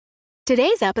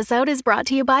Today's episode is brought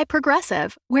to you by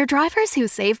Progressive, where drivers who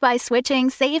save by switching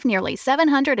save nearly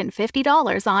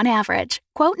 $750 on average.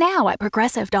 Quote now at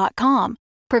Progressive.com.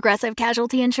 Progressive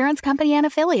Casualty Insurance Company and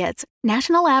Affiliates.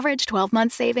 National average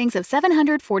 12-month savings of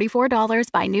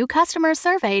 $744 by new customers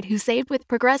surveyed who saved with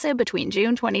Progressive between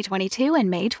June 2022 and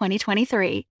May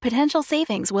 2023. Potential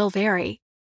savings will vary.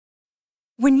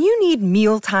 When you need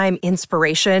mealtime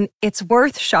inspiration, it's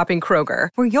worth shopping Kroger,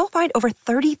 where you'll find over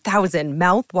 30,000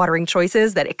 mouth-watering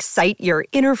choices that excite your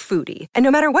inner foodie. And no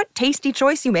matter what tasty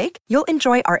choice you make, you'll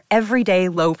enjoy our everyday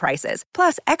low prices,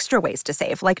 plus extra ways to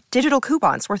save, like digital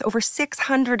coupons worth over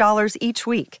 $600 each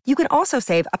week. You can also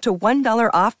save up to $1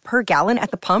 off per gallon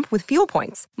at the pump with fuel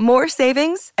points. More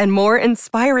savings and more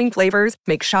inspiring flavors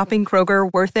make shopping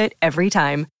Kroger worth it every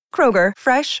time. Kroger,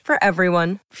 fresh for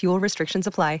everyone. Fuel restrictions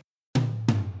apply.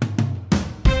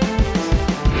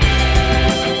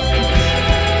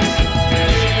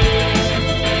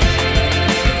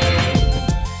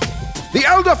 The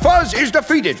Elder Fuzz is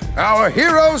defeated. Our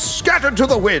heroes scattered to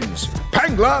the winds.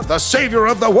 Pangla, the savior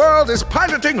of the world, is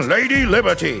piloting Lady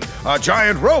Liberty, a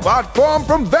giant robot formed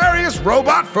from various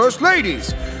robot first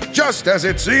ladies. Just as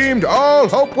it seemed all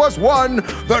hope was won,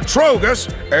 the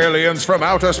Trogus, aliens from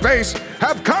outer space,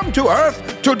 have come to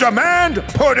Earth to demand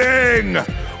pudding.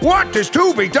 What is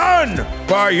to be done?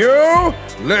 By you?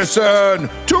 Listen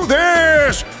to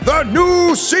this, the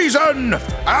new season,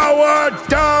 Our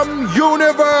Dumb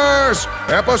Universe,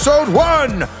 Episode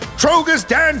 1, Trogus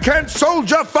Dankent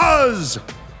Soldier Fuzz.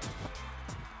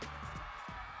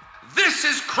 This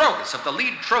is Trogus of the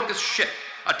lead Trogus ship.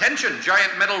 Attention,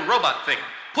 giant metal robot thing.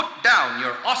 Put down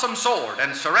your awesome sword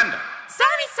and surrender.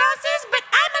 Sorry, saucers, but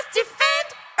I must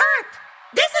defend Earth.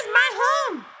 This is my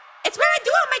home. It's where I do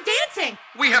all my dancing.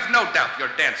 We have no doubt your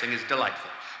dancing is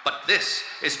delightful, but this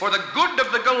is for the good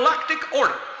of the galactic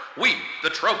order. We,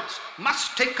 the Trogus,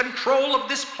 must take control of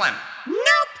this planet.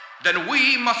 Nope. Then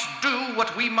we must do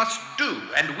what we must do,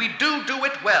 and we do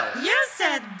it well. You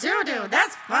said doo-doo.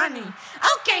 That's funny.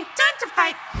 Okay, time to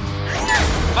fight.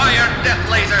 Fire death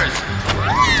lasers!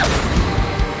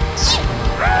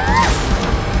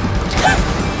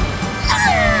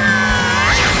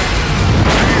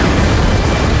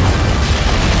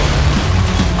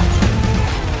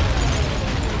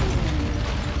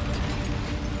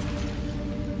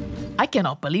 I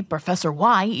cannot believe Professor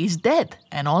Y is dead,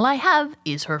 and all I have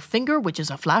is her finger, which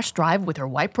is a flash drive with her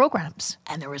Y programs.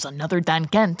 And there is another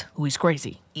Dankent who is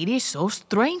crazy. It is so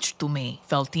strange to me.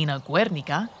 Feltina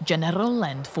Guernica, general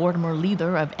and former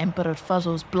leader of Emperor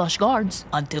Fuzzo's Blush Guards,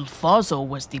 until Fuzzo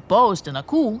was deposed in a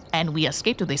coup, and we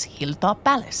escaped to this hilltop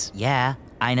palace. Yeah,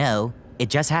 I know. It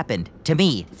just happened. To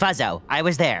me, Fuzzo. I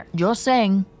was there. Just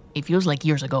saying, it feels like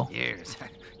years ago. Years.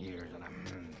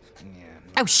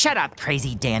 Oh, shut up,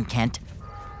 crazy Dankent.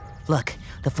 Look,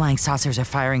 the flying saucers are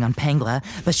firing on Pangla,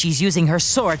 but she's using her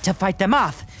sword to fight them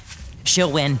off.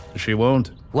 She'll win. She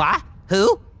won't. Wha?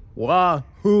 Who?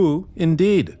 Who?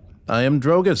 Indeed. I am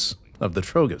Trogus of the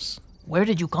Trogus. Where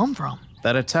did you come from?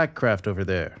 That attack craft over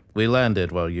there. We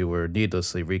landed while you were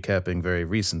needlessly recapping very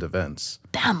recent events.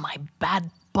 Damn my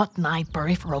bad button-eye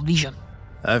peripheral vision.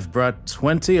 I've brought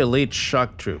 20 elite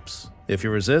shock troops. If you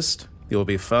resist, you will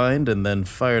be fined and then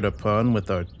fired upon with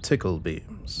our tickle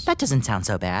beams. That doesn't sound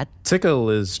so bad. Tickle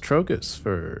is Trogus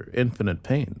for infinite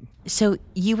pain. So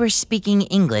you were speaking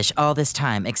English all this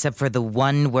time, except for the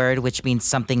one word which means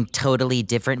something totally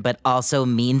different but also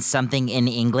means something in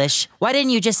English? Why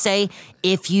didn't you just say,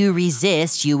 if you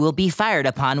resist, you will be fired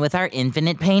upon with our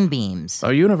infinite pain beams?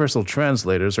 Our universal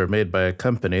translators are made by a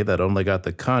company that only got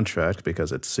the contract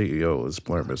because its CEO was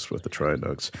blurmished with the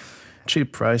Trinux.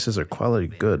 Cheap prices or quality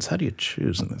goods. How do you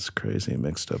choose in this crazy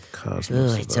mixed-up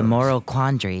cosmos? It's a moral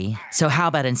quandary. So how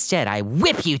about instead I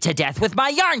whip you to death with my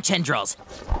yarn tendrils?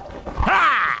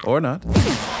 Ah! Or not.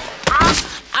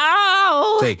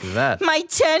 Ow! Take that. My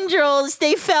tendrils,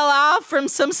 they fell off from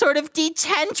some sort of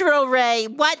detendril ray.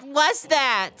 What was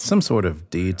that? Some sort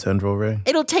of detendril ray.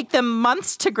 It'll take them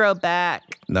months to grow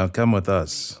back. Now come with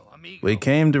us. We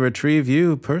came to retrieve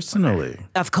you personally.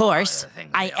 Of course.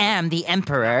 I am the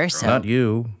Emperor, so... Not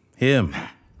you. Him.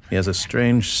 He has a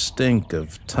strange stink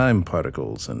of time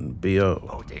particles and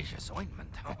BO.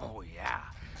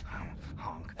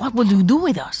 What will you do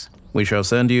with us? We shall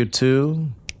send you to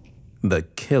the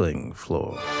killing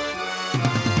floor.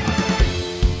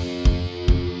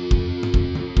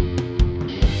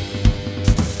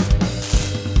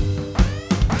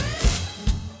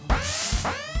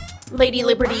 Lady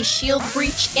Liberty, shield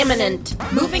breach imminent.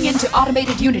 Moving into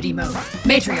automated unity mode.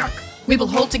 Matriarch, we will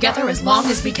hold together as long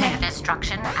as we can.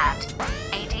 Destruction at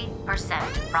 80%.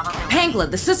 probability. Pangla,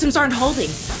 the systems aren't holding.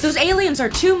 Those aliens are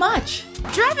too much.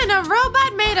 Driving a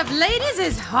robot made of ladies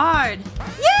is hard.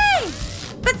 Yay!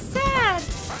 But sad.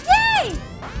 Yay!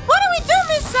 What do we do,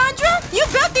 Miss Sandra? You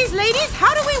built these ladies.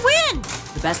 How do we win?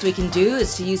 The best we can do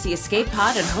is to use the escape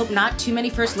pod and hope not too many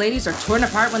first ladies are torn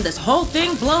apart when this whole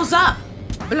thing blows up.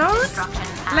 Blows?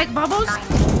 Like bubbles?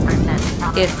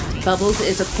 If bubbles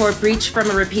is a core breach from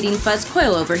a repeating fuzz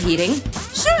coil overheating.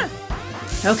 Sure.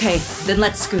 Okay, then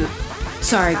let's scoot.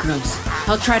 Sorry, girls.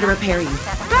 I'll try to repair you.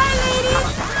 Bye,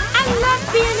 ladies. I love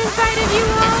being inside of you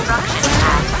all. Destruction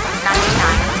at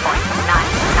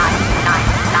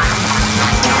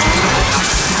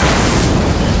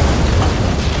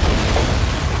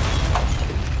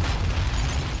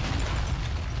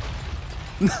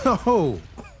 99.99999. No,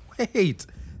 wait,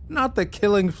 not the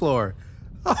killing floor.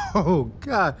 Oh,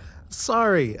 God.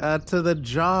 Sorry, to the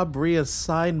job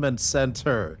reassignment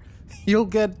center. You'll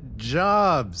get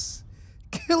jobs.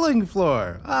 Killing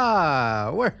floor.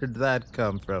 Ah, where'd that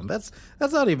come from? That's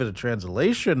not even a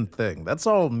translation thing. That's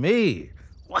all me.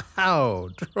 Wow,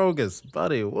 Trogus,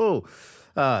 buddy, whoa.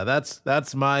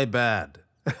 That's my bad.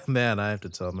 Man, I have to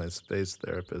tell my space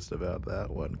therapist about that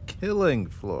one. Killing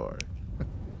floor.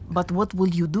 But what will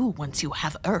you do once you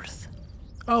have Earth?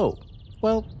 Oh,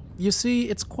 well, you see,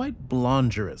 it's quite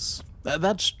blongerous.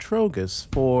 That's Trogus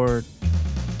for...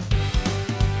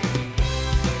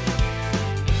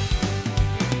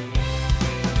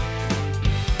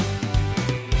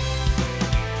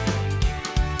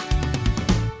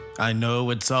 I know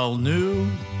it's all new,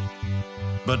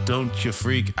 but don't you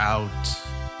freak out.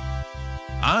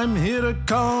 I'm here to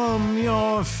calm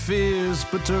your fears,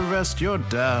 but to rest your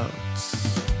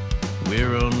doubts.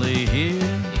 We're only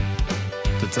here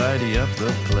to tidy up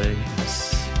the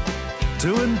place,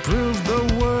 to improve the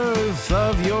worth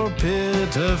of your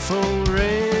pitiful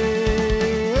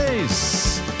race.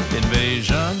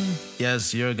 Invasion,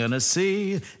 yes, you're gonna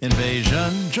see.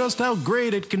 Invasion, just how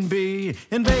great it can be.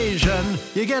 Invasion,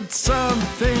 you get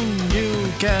something you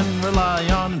can rely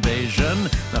on. Invasion,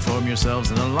 now form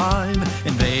yourselves in a line.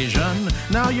 Invasion,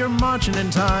 now you're marching in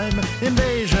time.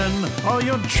 Invasion, all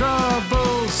your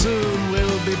troubles soon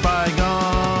will be bygone.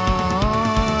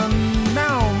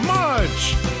 Now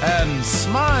march and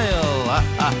smile. Ha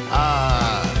ha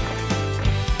ha.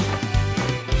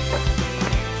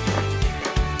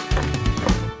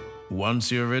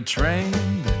 Once you're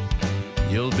retrained,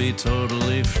 you'll be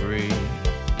totally free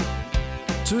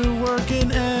to work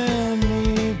in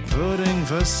any pudding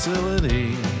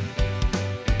facility.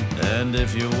 And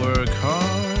if you work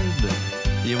hard,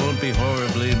 you won't be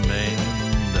horribly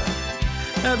maimed,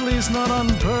 at least not on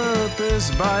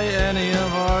purpose by any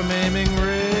of our maiming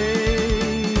rays.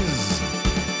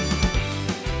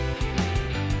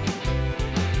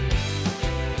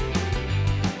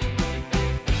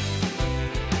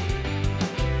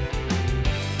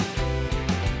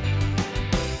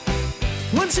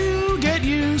 Once you get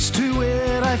used to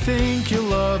it, I think you'll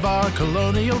love our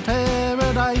colonial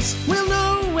paradise. We'll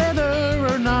know whether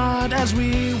or not as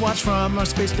we watch from our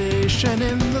space station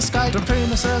in the sky. Don't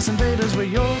famous as invaders, we're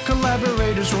your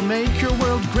collaborators. We'll make your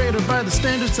world greater by the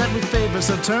standards that we favor.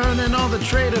 So turn in all the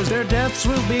traitors, their deaths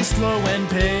will be slow and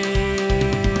pained.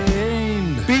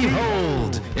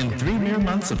 Behold, in 3 mere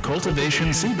months of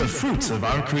cultivation, see the fruits of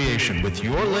our creation. With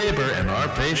your labor and our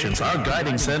patience, our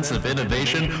guiding sense of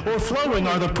innovation, o'erflowing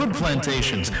are the pud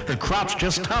plantations. The crops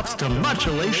just tops to much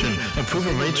elation.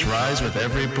 Approval rates rise with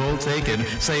every poll taken.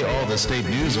 Say all the state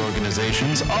news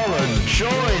organizations, all are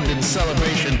joined in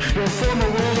celebration. Your former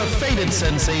world a fated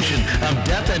sensation of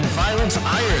death and violence,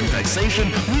 ire and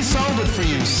vexation. We solved it for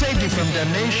you, saved you from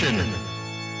damnation.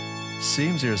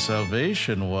 Seems your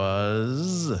salvation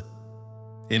was...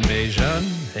 Invasion,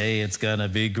 hey, it's gonna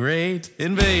be great.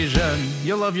 Invasion,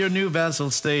 you'll love your new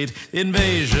vassal state.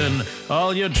 Invasion,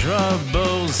 all your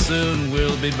troubles soon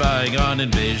will be bygone.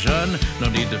 Invasion, no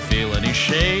need to feel any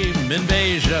shame.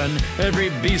 Invasion, every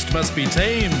beast must be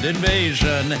tamed.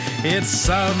 Invasion, it's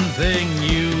something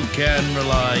you can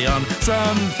rely on.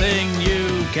 Something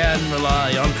you can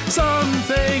rely on.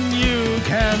 Something you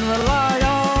can rely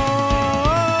on.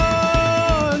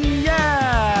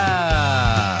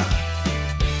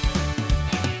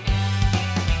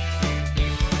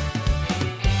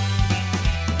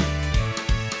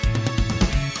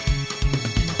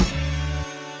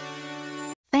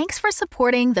 Thanks for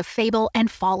supporting the Fable and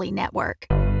Folly Network.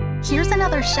 Here's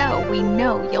another show we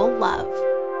know you'll love.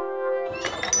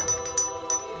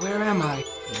 Where am I?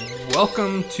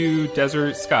 Welcome to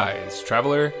Desert Skies,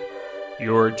 traveler.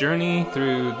 Your journey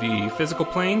through the physical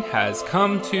plane has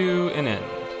come to an end.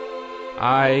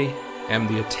 I am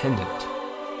the attendant,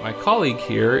 My colleague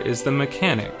here is the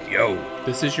mechanic. Yo.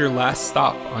 This is your last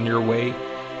stop on your way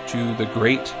to the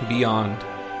great beyond.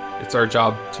 It's our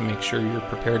job to make sure you're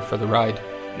prepared for the ride.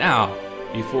 Now,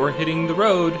 before hitting the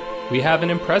road, we have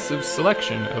an impressive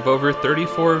selection of over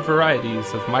 34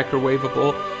 varieties of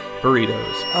microwavable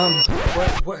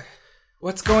burritos.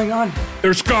 What's going on?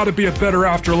 There's gotta be a better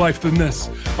afterlife than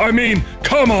this. I mean,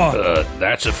 come on!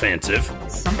 That's offensive.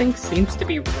 Something seems to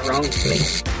be wrong with me.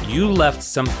 You left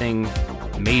something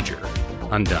major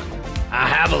undone. I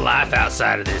have a life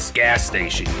outside of this gas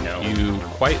station, you know. You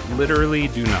quite literally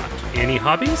do not. Any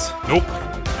hobbies? Nope.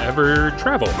 Ever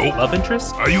travel? Nope. Love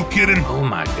interest? Are you kidding? Oh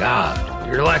my god.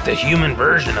 You're like the human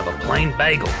version of a plain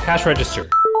bagel. Cash register.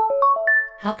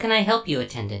 How can I help you,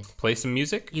 attendant? Play some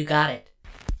music? You got it.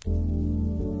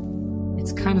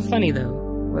 It's kind of funny, though.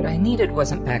 What I needed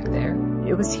wasn't back there.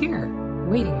 It was here,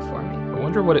 waiting for me. I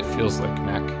wonder what it feels like,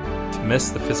 Mac, to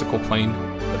miss the physical plane,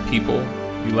 the people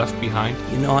you left behind.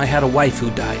 You know, I had a wife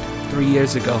who died 3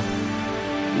 years ago.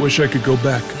 Wish I could go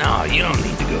back. No, you don't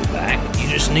need to go back. You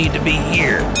just need to be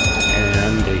here.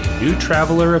 And a new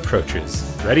traveler approaches.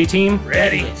 Ready, team?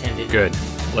 Ready. Good.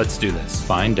 Let's do this.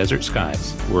 Find Desert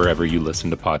Skies wherever you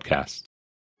listen to podcasts.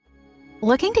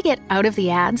 Looking to get out of the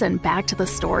ads and back to the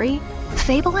story?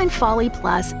 Fable and Folly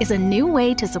Plus is a new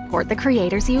way to support the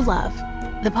creators you love.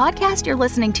 The podcast you're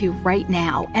listening to right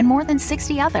now and more than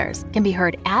 60 others can be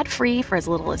heard ad-free for as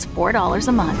little as $4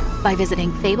 a month by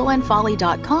visiting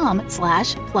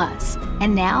fableandfolly.com/plus.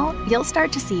 And now you'll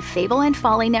start to see Fable and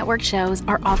Folly Network shows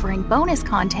are offering bonus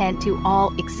content to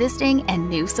all existing and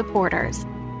new supporters.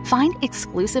 Find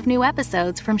exclusive new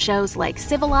episodes from shows like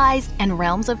Civilized and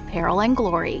Realms of Peril and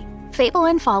Glory. Fable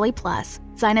and Folly Plus.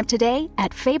 Sign up today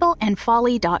at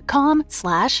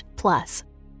fableandfolly.com/plus.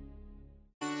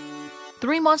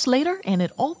 3 months later, and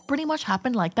it all pretty much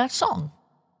happened like that song.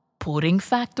 Pudding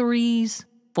factories,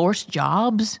 forced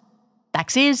jobs,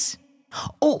 taxes.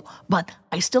 Oh, but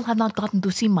I still have not gotten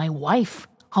to see my wife,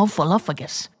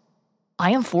 Humphaluffagus.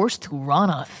 I am forced to run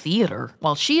a theater,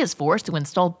 while she is forced to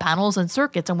install panels and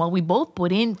circuits, and while we both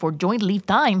put in for joint leave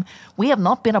time, we have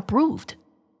not been approved.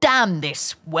 Damn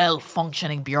this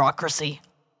well-functioning bureaucracy.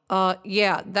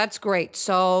 Yeah, that's great.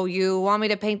 So you want me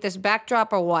to paint this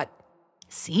backdrop or what?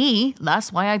 See,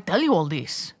 that's why I tell you all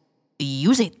this.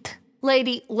 Use it.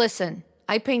 Lady, listen.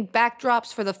 I paint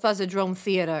backdrops for the Fuzzadrome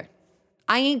Theater.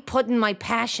 I ain't putting my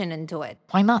passion into it.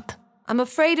 Why not? I'm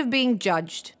afraid of being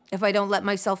judged. If I don't let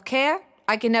myself care,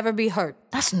 I can never be hurt.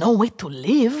 That's no way to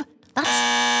live.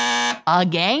 That's...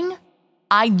 Again?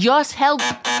 I just helped...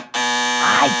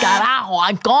 Ay, carajo,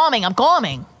 I'm coming.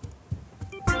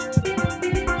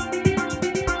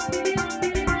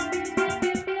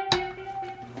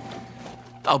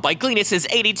 Oh, by Glenus's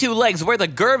 82 legs, where the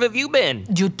gerv have you been?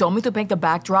 You told me to paint the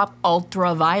backdrop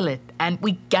ultraviolet, and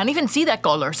we can't even see that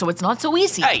color, so it's not so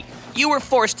easy. Hey, you were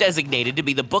force designated to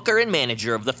be the booker and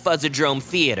manager of the Fuzzadrome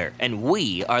Theater, and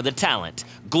we are the talent.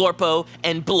 Glorpo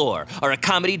and Blore are a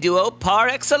comedy duo par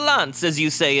excellence, as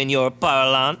you say in your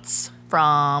parlance.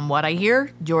 From what I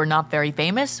hear, you're not very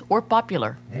famous or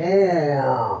popular.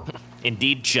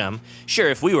 Indeed, chum. Sure,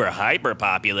 if we were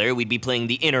hyper-popular, we'd be playing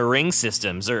the inner ring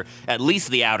systems, or at least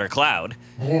the outer cloud.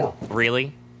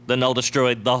 Really? The null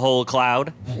destroyed the whole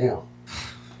cloud?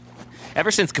 Ever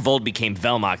since Kavold became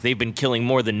Velmok, they've been killing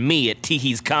more than me at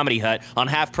Teehee's Comedy Hut on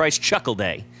half-price Chuckle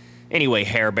Day. Anyway,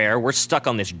 Hair Bear, we're stuck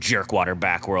on this jerkwater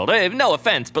backworld. No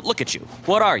offense, but look at you.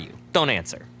 What are you? Don't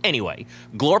answer. Anyway,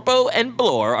 Glorpo and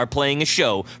Blore are playing a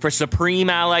show for Supreme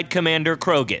Allied Commander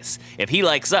Trogus. If he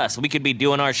likes us, we could be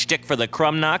doing our shtick for the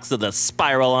Crumnocks of the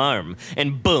Spiral Arm.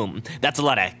 And boom, that's a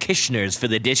lot of Kishners for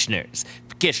the Dishners.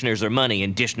 Kishners are money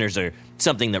and Dishners are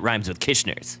something that rhymes with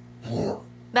Kishners.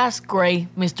 That's great,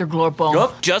 Mr. Glorpo.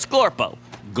 Oh, just Glorpo.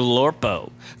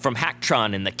 Glorpo, from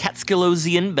Hacktron in the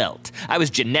Catskillosian Belt. I was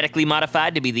genetically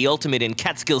modified to be the ultimate in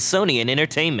Catskillsonian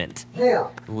entertainment.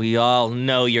 We all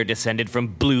know you're descended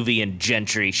from Bluvian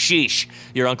gentry. Sheesh,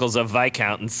 your uncle's a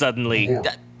Viscount and suddenly...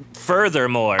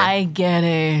 furthermore... I get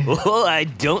it. Oh, I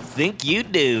don't think you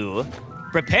do.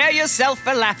 Prepare yourself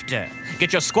for laughter.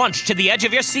 Get your squanch to the edge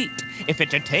of your seat. If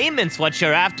entertainment's what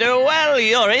you're after, well,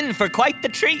 you're in for quite the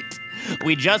treat.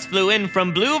 We just flew in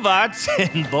from Bluevarts,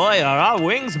 and boy, are our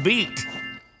wings beat.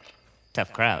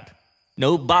 Tough crowd.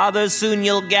 No bother, soon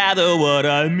you'll gather what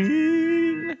I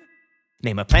mean.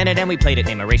 Name a planet and we played it.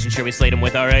 Name a race and sure we slayed them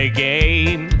with our A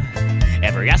game.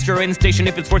 Every asteroid and station,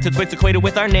 if it's worth its weight, equated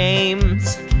with our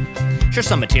names. Sure,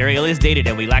 some material is dated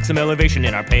and we lack some elevation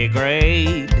in our pay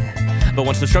grade. But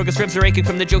once the Trogus ribs are aching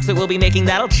from the jokes that we'll be making,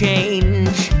 that'll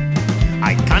change.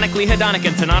 Iconically hedonic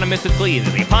and synonymous with glee.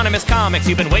 They're the eponymous comics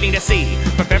you've been waiting to see.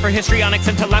 Prepare for histrionics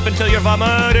and to laugh until you're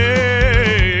vomiting.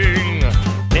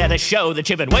 They're the show that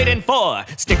you've been waiting for.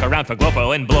 Stick around for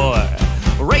Glorpo and Blore.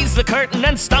 Raise the curtain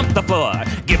and stomp the floor.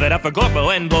 Give it up for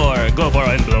Glorpo and Blore. Glorpo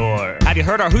and Blore. Have you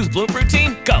heard our Who's Bloop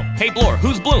routine? Go. Hey Blore,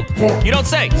 who's Bloop? You don't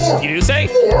say. You do say?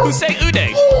 Who say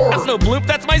Uday? That's no bloop,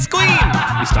 that's my spleen.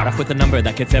 We start off with a number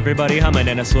that gets everybody humming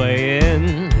and a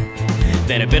swaying.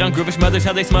 Then a bit on groovish mothers,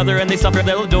 how they smother and they suffer,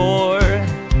 they'll adore.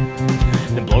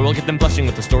 Then Blore will get them blushing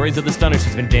with the stories of the stunners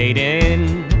she's been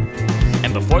dating.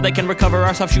 And before they can recover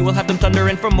our soft shoe, we'll have them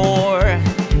thundering for more.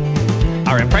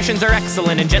 Our impressions are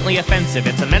excellent and gently offensive.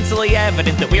 It's immensely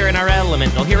evident that we're in our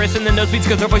element. They'll hear us in the nosebeats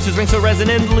because our voices ring so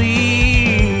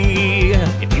resonantly.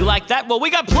 If you like that, well, we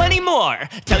got plenty more.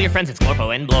 Tell your friends it's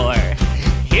Glorpo and Blore.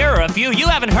 Here are a few you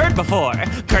haven't heard before,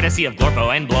 courtesy of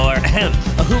Glorpo and Blore. A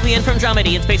Hoovian from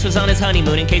Dramedy in space was on his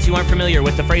honeymoon. In case you aren't familiar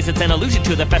with the phrase, it's an allusion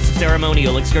to the festive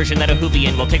ceremonial excursion that a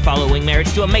Hoovian will take following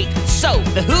marriage to a mate. So,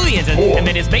 the Hoovians, and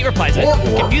then his mate replies with,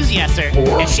 confused yes sir,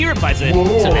 and she replies with,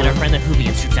 so then our friend the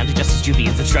Hoovian strips down to just as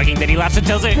Juvians and shrugging, then he laughs and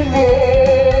tells her,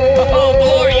 oh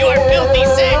Blore, you are filthy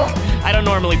sick! I don't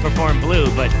normally perform blue,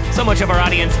 but so much of our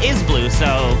audience is blue,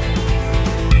 so...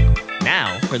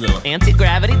 Now for a little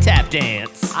anti-gravity tap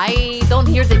dance. I don't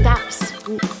hear the taps.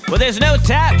 Well, there's no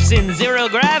taps in zero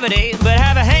gravity, but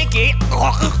have a hanky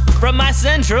from my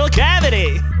central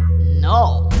cavity.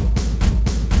 No.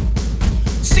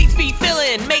 Seats be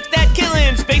filling, make that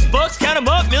killing. Space bucks, count 'em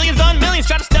up, millions on millions.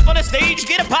 Try to step on a stage,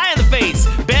 get a pie in the face.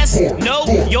 Best know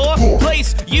your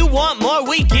place. You want more,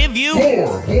 we give you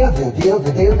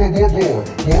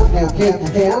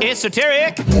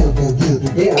esoteric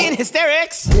in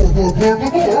hysterics.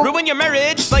 Ruin your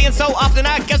marriage, slaying so often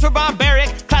I guess we're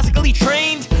barbaric. Classically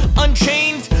trained,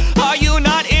 unchained. Are you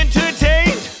not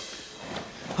entertained?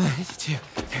 1, 2,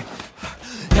 3.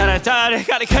 Gotta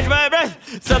catch my breath.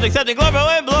 Something, Glorpo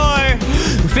and Blore.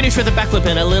 We finish with a backflip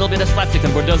and a little bit of slapstick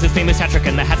and Bordeaux's famous hat trick,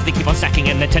 and the hats they keep on stacking,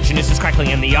 and the tension is just crackling,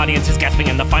 and the audience is gasping,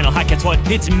 and the final high gets what?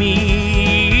 It's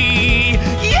me.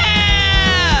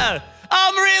 Yeah!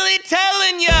 I'm really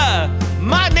telling ya.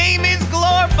 My name is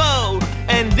Glorpo,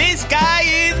 and this guy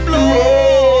is Blore.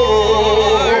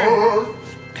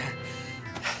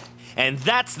 And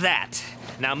that's that.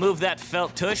 Now move that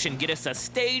felt tush and get us a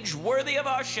stage worthy of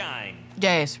our shine.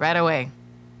 Yes, right away.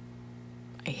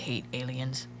 I hate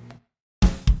aliens.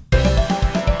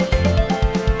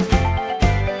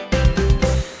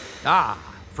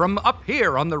 From up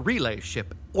here on the relay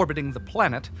ship orbiting the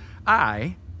planet,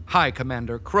 I, High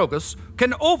Commander Trogus,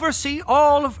 can oversee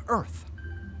all of Earth.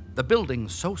 The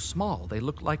buildings so small they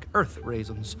look like Earth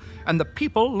raisins, and the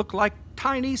people look like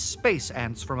tiny space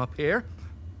ants from up here.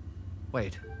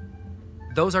 Wait.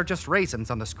 Those are just raisins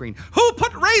on the screen. Who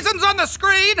put raisins on the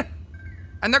screen?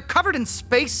 And they're covered in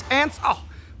space ants? Oh,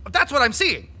 that's what I'm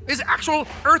seeing, is actual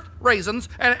Earth raisins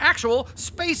and actual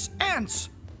space ants.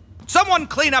 Someone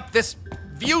clean up this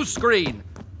view screen.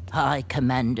 Hi,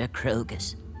 Commander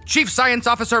Trogus. Chief Science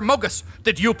Officer Mogus,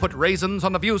 did you put raisins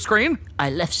on the view screen? I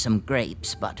left some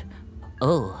grapes, but...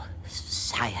 Oh,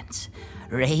 science.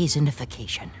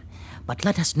 Raisinification. But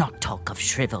let us not talk of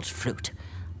shriveled fruit.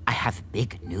 I have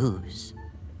big news.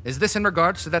 Is this in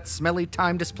regards to that smelly,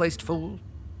 time-displaced fool?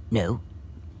 No.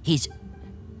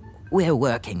 We're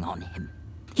working on him.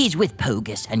 He's with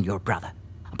Pogus and your brother.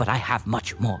 But I have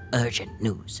much more urgent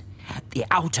news. The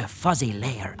outer fuzzy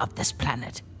layer of this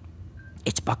planet.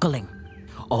 It's buckling.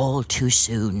 All too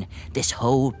soon, this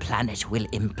whole planet will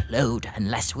implode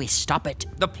unless we stop it.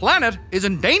 The planet is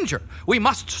in danger. We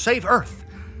must save Earth.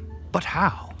 But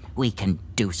how? We can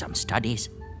do some studies.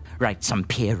 Write some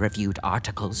peer-reviewed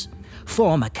articles,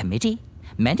 form a committee,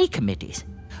 many committees.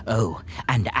 Oh,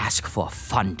 and ask for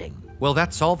funding. Will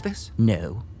that solve this?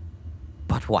 No.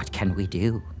 But what can we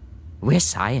do? We're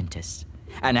scientists.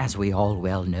 And as we all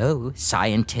well know,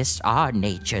 scientists are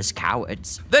nature's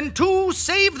cowards. Then to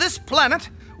save this planet,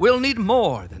 we'll need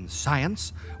more than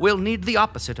science. We'll need the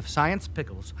opposite of science,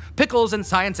 pickles. Pickles and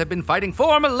science have been fighting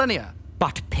for millennia.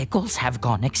 But pickles have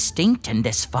gone extinct in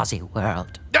this fuzzy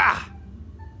world.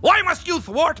 Why must you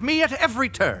thwart me at every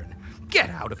turn? Get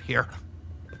out of here.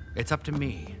 It's up to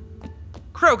me.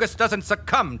 Trogus doesn't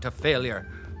succumb to failure.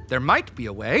 There might be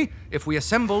a way if we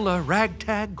assemble a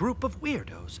ragtag group of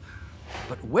weirdos.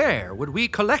 But where would we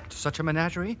collect such a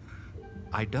menagerie?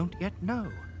 I don't yet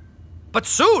know. But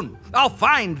soon I'll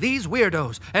find these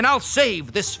weirdos and I'll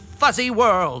save this fuzzy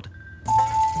world.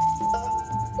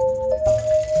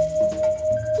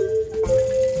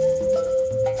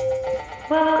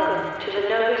 Welcome to the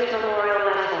Novus Memorial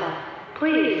Lesson.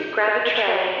 Please grab a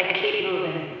tray and keep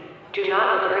moving. Do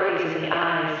not look Urbies in the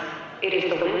eyes. It is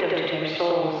the window to their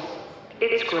souls.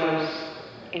 It's gross.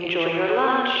 Enjoy your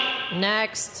lunch.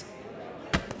 Next.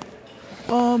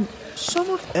 Some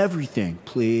of everything,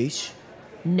 please.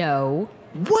 No.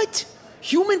 What?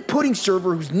 Human pudding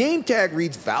server whose name tag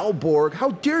reads Valborg. How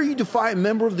dare you defy a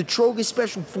member of the Trogus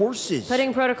Special Forces?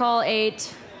 Pudding Protocol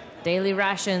 8. Daily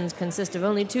rations consist of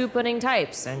only 2 pudding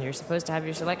types, and you're supposed to have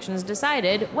your selections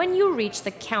decided when you reach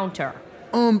the counter.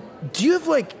 Do you have,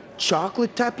 like,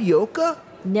 chocolate tapioca?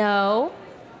 No,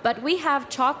 but we have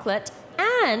chocolate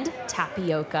and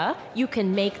tapioca. You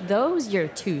can make those your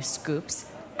 2 scoops,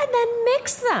 and then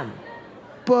mix them.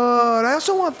 But I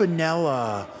also want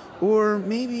vanilla. Or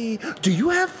maybe... Do you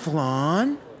have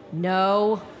flan?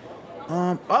 No.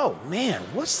 Oh, man,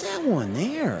 what's that one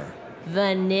there?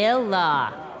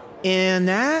 Vanilla. And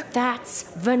that? That's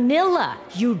vanilla.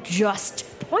 You just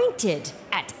pointed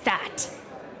at that.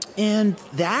 And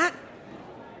that?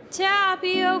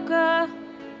 Tapioca.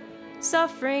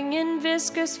 Suffering in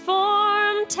viscous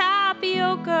form.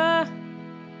 Tapioca.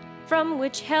 From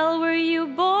which hell were you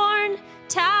born?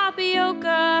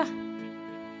 Tapioca.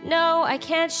 No, I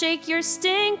can't shake your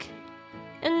stink.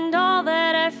 And all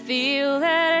that I feel,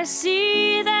 that I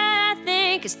see, that I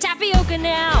think is tapioca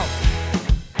now.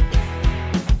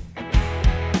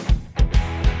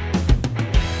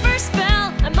 First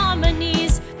bell, I'm on my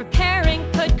knees, preparing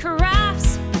pud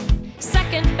carafes.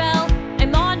 Second bell,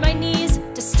 I'm on my knees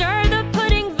to stir the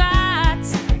pudding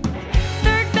vats.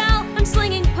 Third bell, I'm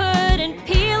slinging pud and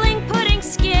peeling pudding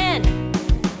skin.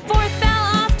 Fourth bell,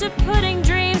 off to pudding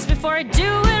dreams before I do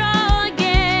it all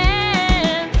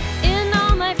again. In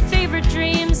all my favorite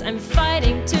dreams, I'm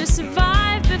fighting to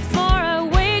survive before I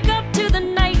wake up to the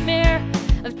nightmare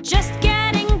of just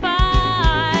getting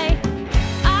by.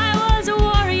 I was a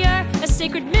warrior, a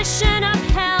sacred mission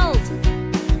upheld.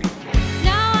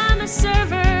 Now I'm a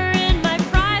server in my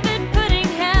private pudding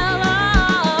hell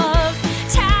of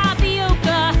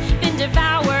tapioca, been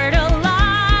devoured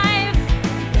alive.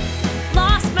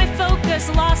 Lost my focus,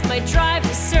 lost my drive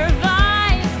to survive.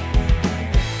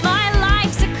 My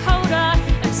life's a coda,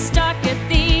 I'm stuck at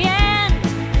the end,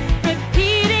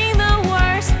 repeating the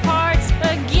worst parts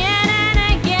again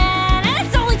and again. And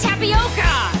it's only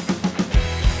tapioca!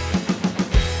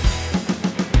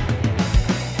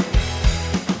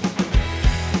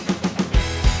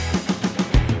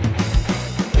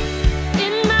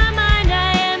 In my mind,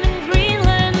 I am in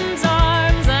Greenland's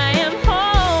arms, I am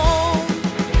home.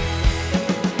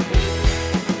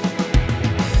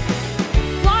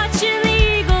 Watching the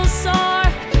eagles soar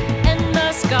and the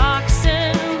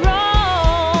oxen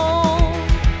roam.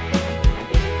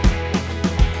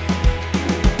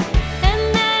 And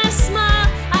then I smile,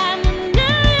 I'm a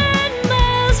million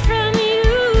miles from you,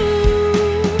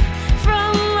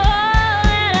 from all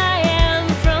that I am,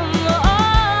 from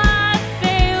all I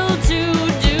failed to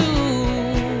do.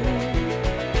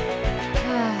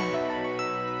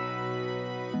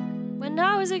 When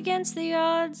I was against the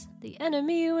odds, the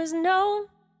enemy was known.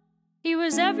 He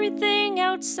was everything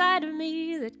outside of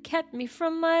me that kept me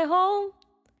from my home.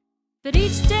 But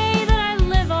each day that I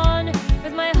live on,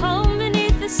 with my home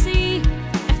beneath the sea,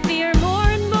 I fear more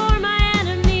and more my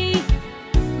enemy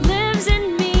lives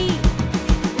in me.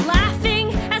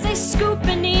 Laughing as I scoop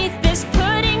beneath this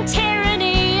pudding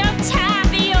tyranny of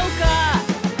tapioca.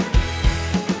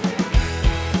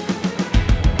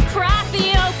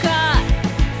 Crapioca.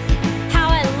 How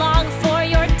I long for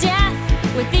your death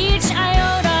with each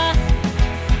iota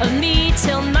of me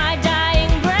till my dying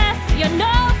breath. You're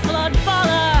no flood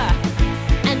baller,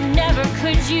 and never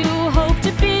could you hope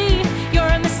to be. You're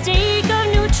a mistake of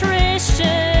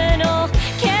nutritional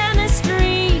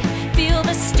chemistry. Feel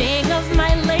the sting of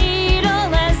my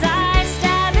ladle as I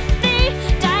stab at thee.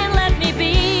 Die and let me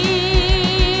be.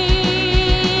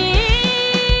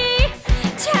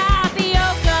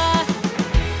 Tapioca.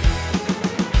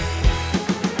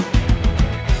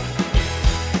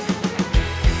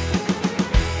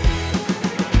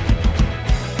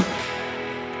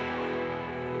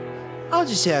 I'll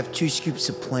just have 2 scoops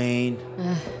of plain.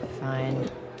 Fine.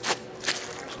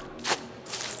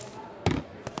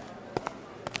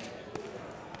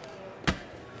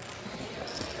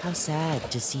 How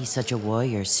sad to see such a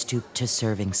warrior stoop to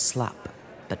serving slop.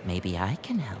 But maybe I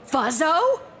can help.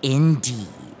 Fuzzo?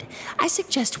 Indeed. I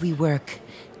suggest we work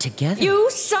together. You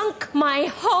sunk my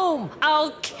home.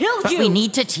 I'll kill But you. we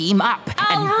need to team up.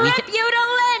 I'll and we rip can... you to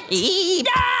lint. Eat.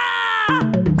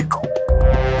 Ah!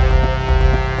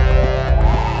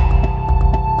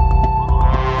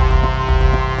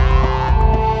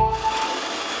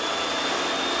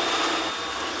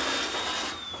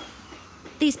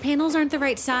 These panels aren't the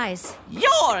right size.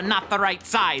 You're not the right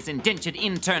size, indentured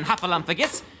intern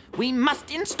Hufflepuffus. We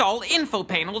must install info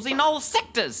panels in all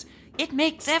sectors. It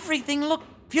makes everything look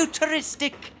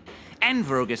futuristic. And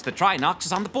Trogus the Trinox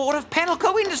is on the board of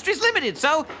Panelco Industries Limited,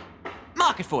 so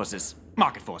market forces.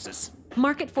 Market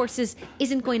forces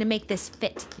isn't going to make this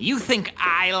fit. You think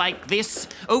I like this?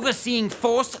 Overseeing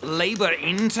forced labor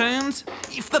interns?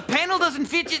 If the panel doesn't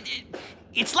fit,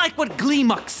 it's like what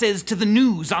Gleemuck says to the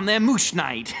news on their moosh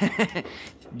night.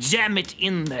 Jam it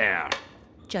in there.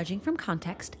 Judging from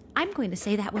context, I'm going to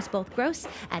say that was both gross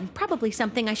and probably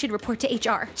something I should report to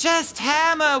HR. Just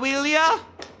hammer, will ya?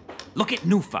 Look at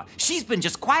Noofa. She's been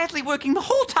just quietly working the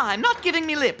whole time, not giving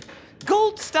me lip.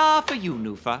 Gold star for you,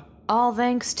 Noofa. All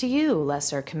thanks to you,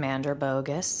 Lesser Commander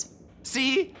Bogus.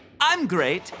 See? I'm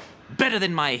great. Better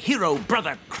than my hero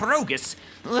brother Trogus.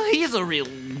 He's a real...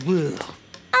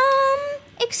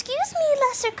 Excuse me,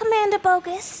 Lesser Commander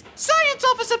Bogus. Science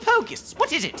Officer Pogus,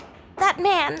 what is it? That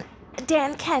man,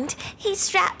 Dankent, he's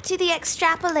strapped to the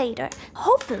extrapolator.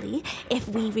 Hopefully, if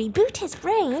we reboot his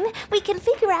brain, we can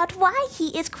figure out why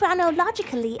he is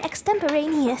chronologically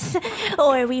extemporaneous.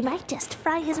 Or we might just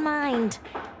fry his mind.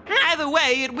 Either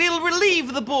way, it will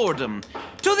relieve the boredom.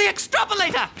 To the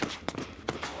extrapolator!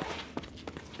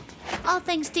 All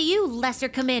thanks to you, Lesser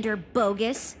Commander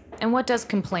Bogus. And what does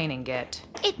complaining get?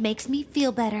 It makes me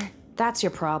feel better. That's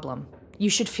your problem. You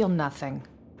should feel nothing.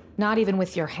 Not even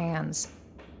with your hands.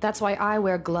 That's why I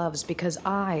wear gloves, because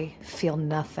I feel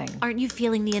nothing. Aren't you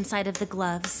feeling the inside of the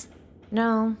gloves?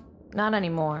 No, not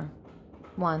anymore.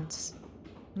 Once.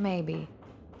 Maybe.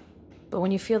 But when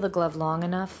you feel the glove long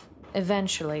enough,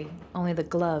 eventually, only the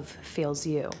glove feels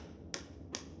you.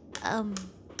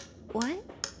 What?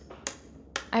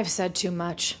 I've said too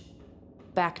much.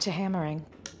 Back to hammering.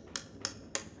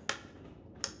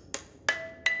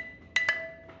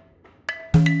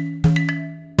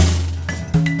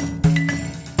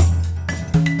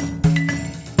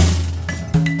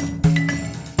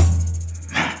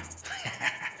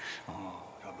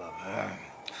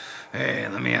 Hey,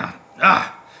 let me out.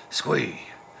 Squee.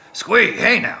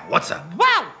 Hey now, what's up?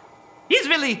 Wow! He's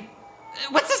really...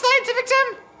 what's the scientific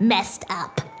term? Messed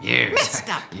up. Years. Messed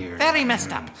up. Very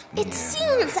messed up. It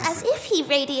seems as if he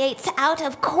radiates out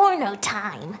of chrono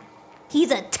time. He's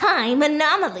a time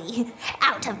anomaly.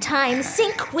 Out of time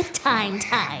sync with time.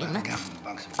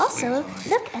 Also,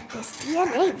 look at this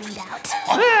DNA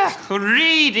readout.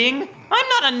 Reading? I'm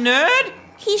not a nerd.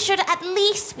 He should at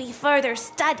least be further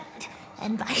studied.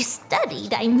 And by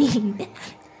studied, I mean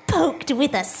poked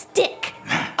with a stick.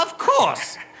 Of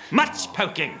course. Much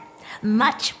poking.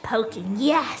 Much poking,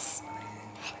 yes.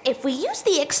 If we use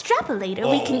the extrapolator,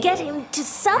 we can get him to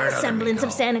some semblance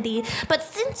of sanity. But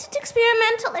since it's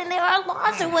experimental and there are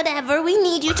laws or whatever, we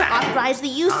need you to authorize the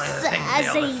use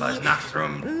as a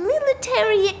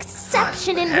military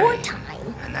exception in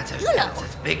wartime. And that's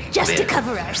just to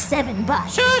cover our 7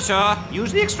 bucks. Sure.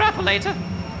 Use the extrapolator.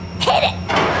 Hit it!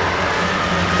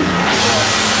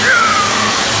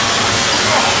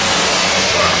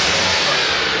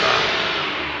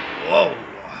 Whoa.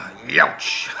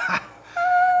 Youch.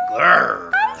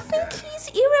 Grr. I think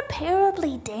he's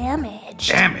irreparably damaged.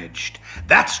 Damaged?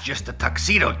 That's just a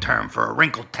tuxedo term for a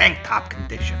wrinkled tank top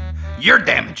condition. You're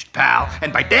damaged, pal.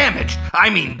 And by damaged, I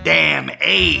mean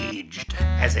damn-aged,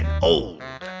 as in old.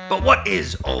 But what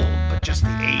is old but just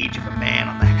the age of a man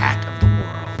on the hat of the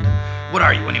world? What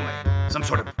are you, anyway? Some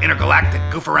sort of intergalactic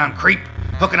goof-around creep?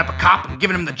 Hooking up a cop and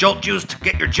giving him the jolt juice to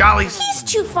get your jollies? He's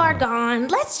too far gone.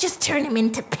 Let's just turn him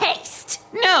into paste.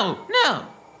 No.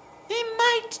 He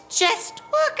might just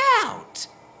work out.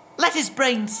 Let his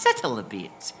brain settle a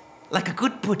bit. Like a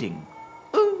good pudding.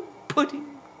 Ooh, pudding.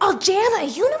 I'll jam a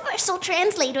universal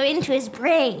translator into his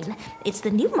brain. It's the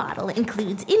new model,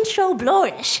 includes intro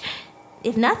flourish.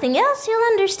 If nothing else, he'll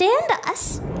understand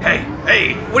us.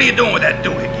 Hey, what are you doing with that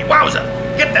doohickey? Wowza!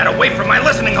 Get that away from my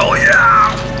listening hole!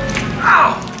 Yeah!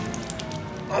 Ow!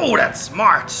 Oh, that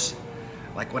smarts.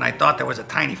 Like when I thought there was a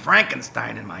tiny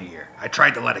Frankenstein in my ear. I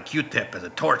tried to let a Q-tip as a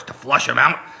torch to flush him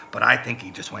out, but I think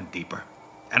he just went deeper.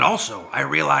 And also, I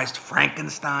realized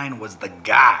Frankenstein was the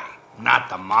guy, not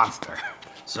the monster.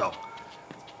 So,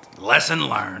 lesson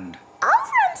learned. I'll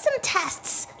run some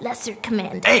tests, Lesser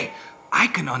Commander. Hey, I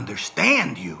can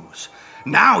understand yous.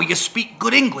 Now you speak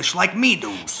good English like me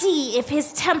do. See if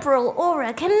his temporal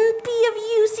aura can be of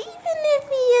use even if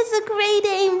he is a grade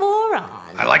A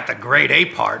moron. I like the grade A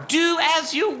part. Do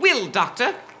as you will,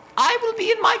 Doctor. I will be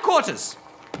in my quarters.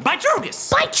 By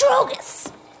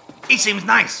Trogus. He seems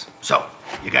nice. So,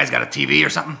 you guys got a TV or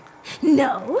something?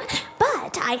 No,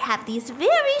 but I have these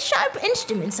very sharp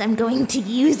instruments I'm going to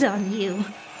use on you.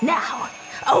 Now,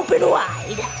 open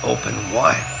wide. Open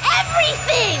what?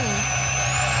 Everything!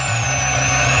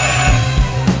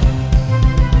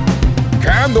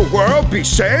 Can the world be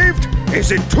saved?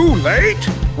 Is it too late?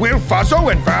 Will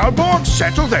Fuzzo and Valborg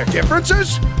settle their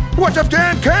differences? What of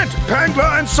Dankent,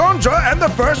 Pangla, and Sonja and the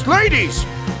First Ladies?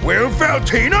 Will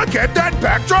Veltina get that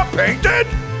backdrop painted?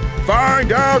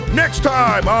 Find out next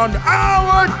time on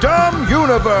Our Dumb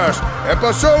Universe,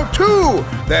 Episode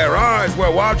 2, Their Eyes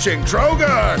Were Watching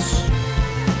Trogus.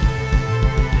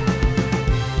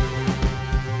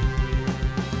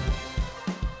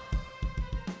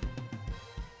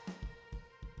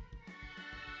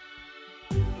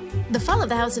 The Fall of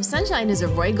the House of Sunshine is a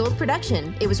Roy Gold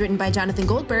production. It was written by Jonathan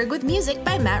Goldberg with music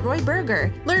by Matt Roy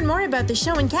Berger. Learn more about the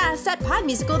show and cast at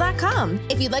podmusical.com.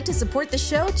 If you'd like to support the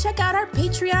show, check out our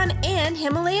Patreon and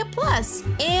Himalaya Plus.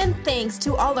 And thanks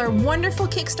to all our wonderful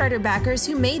Kickstarter backers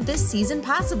who made this season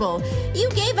possible. You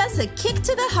gave us a kick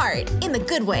to the heart, in the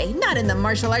good way, not in the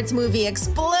martial arts movie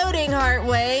Exploding Heart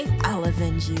way. I'll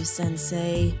avenge you,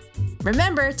 Sensei.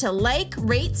 Remember to like,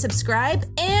 rate, subscribe,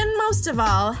 and most of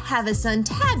all, have a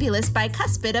suntabulous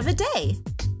bicuspid of a day.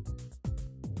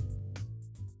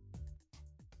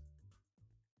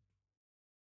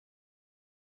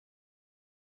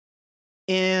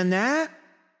 And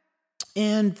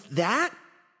that?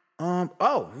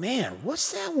 Oh man,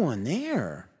 what's that one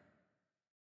there?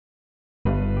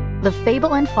 The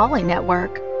Fable and Folly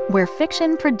Network, where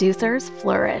fiction producers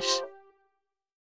flourish.